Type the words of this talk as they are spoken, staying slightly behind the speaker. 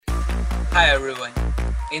Hi everyone.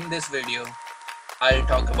 In this video, I'll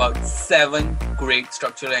talk about 7 great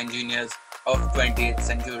structural engineers of 20th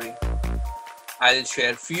century. I'll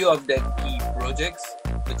share few of their key projects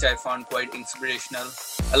which I found quite inspirational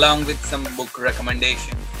along with some book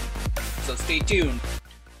recommendations. So stay tuned.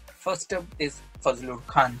 First up is Fazlur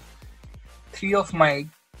Khan. 3 of my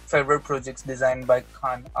favorite projects designed by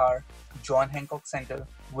Khan are John Hancock Center,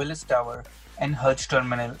 Willis Tower, and Hajj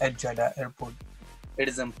Terminal at Jeddah Airport. It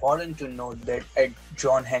is important to note that at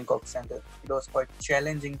John Hancock Center, it was quite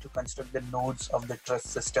challenging to construct the nodes of the truss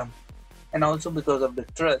system, and also because of the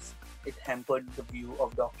truss, it hampered the view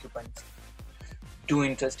of the occupants. Two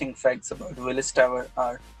interesting facts about Willis Tower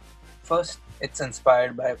are: first, it's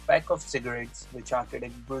inspired by a pack of cigarettes which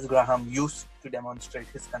architect Bruce Graham used to demonstrate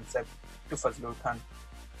his concept to Fazlur Khan.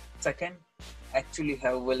 Second, I actually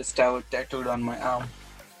have Willis Tower tattooed on my arm.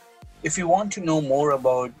 If you want to know more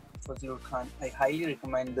about Fazlur Khan, I highly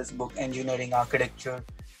recommend this book, Engineering Architecture,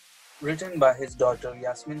 written by his daughter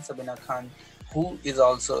Yasmin Sabina Khan, who is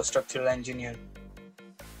also a structural engineer.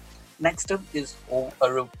 Next up is O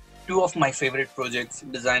Arup. Two of my favorite projects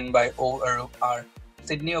designed by O Arup are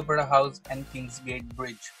Sydney Opera House and Kingsgate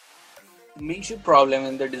Bridge. The major problem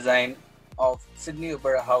in the design of Sydney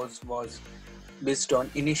Opera House was based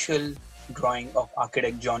on initial drawing of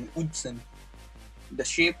architect John Utzon. The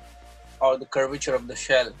shape or the curvature of the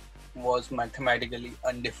shell was mathematically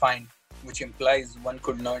undefined, which implies one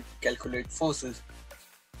could not calculate forces.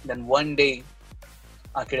 Then one day,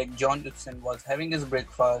 architect John Utzon was having his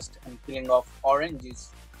breakfast and peeling off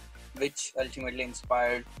oranges, which ultimately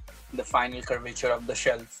inspired the final curvature of the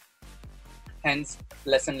shells. Hence,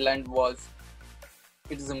 lesson learned was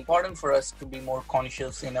it is important for us to be more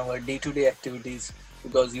conscious in our day-to-day activities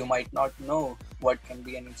because you might not know what can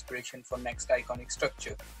be an inspiration for next iconic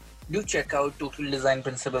structure. Do check out Total Design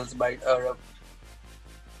Principles by Arup.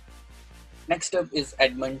 Next up is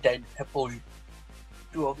Edmund Ted Happold.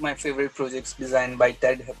 Two of my favorite projects designed by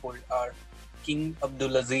Ted Happold are King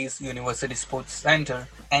Abdulaziz University Sports Center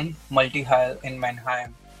and Multi-Hall in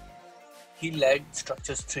Mannheim. He led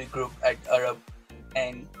Structures 3 Group at Arup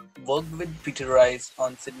and worked with Peter Rice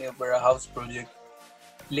on Sydney Opera House project.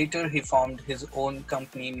 Later, he formed his own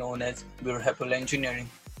company known as Burr Happold Engineering.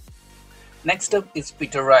 Next up is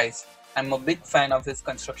Peter Rice. I'm a big fan of his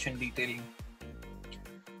construction detailing.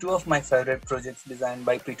 Two of my favorite projects designed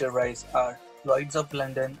by Peter Rice are Lloyd's of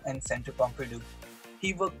London and Centre Pompidou.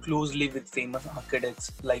 He worked closely with famous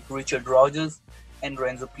architects like Richard Rogers and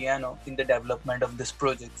Renzo Piano in the development of these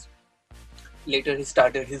projects. Later, he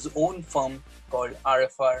started his own firm called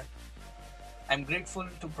RFR. I'm grateful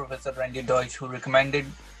to Professor Randy Deutsch who recommended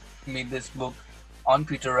me this book on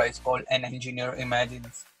Peter Rice called An Engineer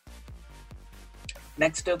Imagines.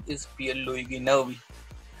 Next up is Pierluigi Nervi.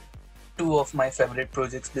 Two of my favorite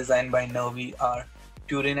projects designed by Nervi are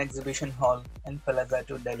Turin Exhibition Hall and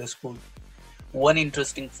Palazzetto dello Sport. One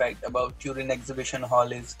interesting fact about Turin Exhibition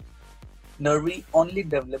Hall is Nervi only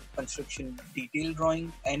developed construction detail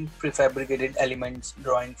drawing and prefabricated elements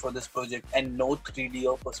drawing for this project and no 3D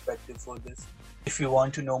or perspective for this. If you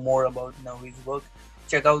want to know more about Nervi's work,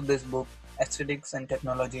 check out this book, Aesthetics and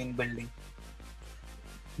Technology in Building.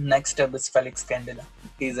 Next up is Felix Candela.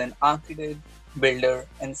 He is an architect, builder,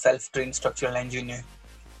 and self-trained structural engineer.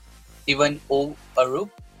 Even O. Arup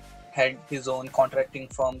had his own contracting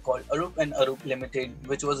firm called Arup and Arup Limited,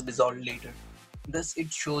 which was dissolved later. Thus,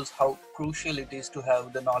 it shows how crucial it is to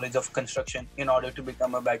have the knowledge of construction in order to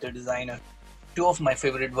become a better designer. Two of my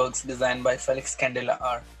favorite works designed by Felix Candela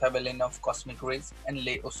are Pavilion of Cosmic Rays and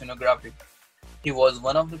Le Oceanographic. He was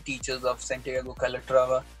one of the teachers of Santiago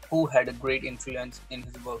Calatrava who had a great influence in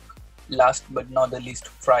his work. Last but not the least,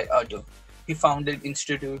 Frei Otto. He founded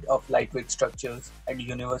Institute of Lightweight Structures at the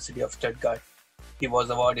University of Stuttgart. He was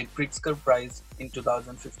awarded Pritzker Prize in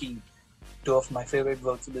 2015. Two of my favorite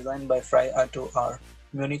works designed by Frei Otto are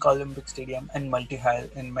Munich Olympic Stadium and Multi-Hall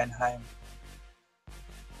in Mannheim.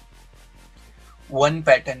 One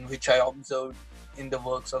pattern which I observed in the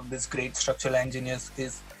works of these great structural engineers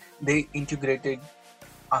is they integrated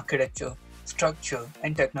architecture, structure,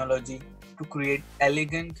 and technology to create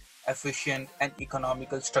elegant, efficient, and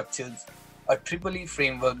economical structures. A Triple E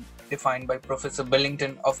framework defined by Professor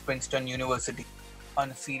Billington of Princeton University.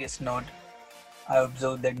 On a serious note, I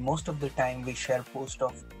observed that most of the time we share posts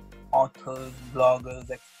of authors,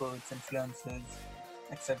 bloggers, experts, influencers,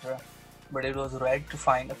 etc. But it was rare to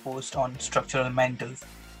find a post on structural mentors.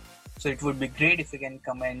 So it would be great if you can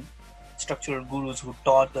comment structural gurus who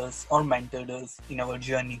taught us or mentored us in our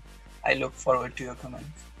journey. I look forward to your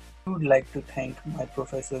comments. I would like to thank my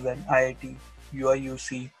professors at IIT,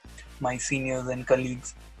 UIUC, my seniors and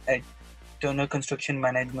colleagues at Turner Construction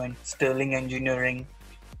Management, Sterling Engineering,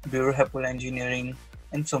 Bureau Hapoel Engineering,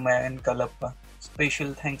 and Somayan Kalappa.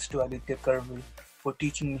 Special thanks to Aditya Karve for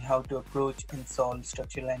teaching me how to approach and solve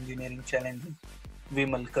structural engineering challenges.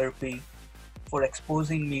 Vimal Karpi for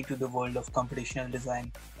exposing me to the world of computational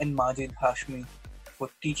design, and Majid Hashmi for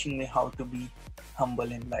teaching me how to be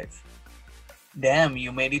humble in life. Damn,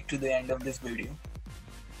 you made it to the end of this video.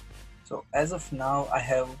 So as of now, I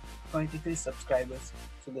have 23 subscribers.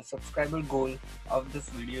 So the subscriber goal of this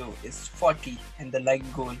video is 40 and the like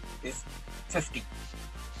goal is 50.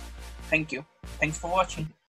 Thank you. Thanks for watching.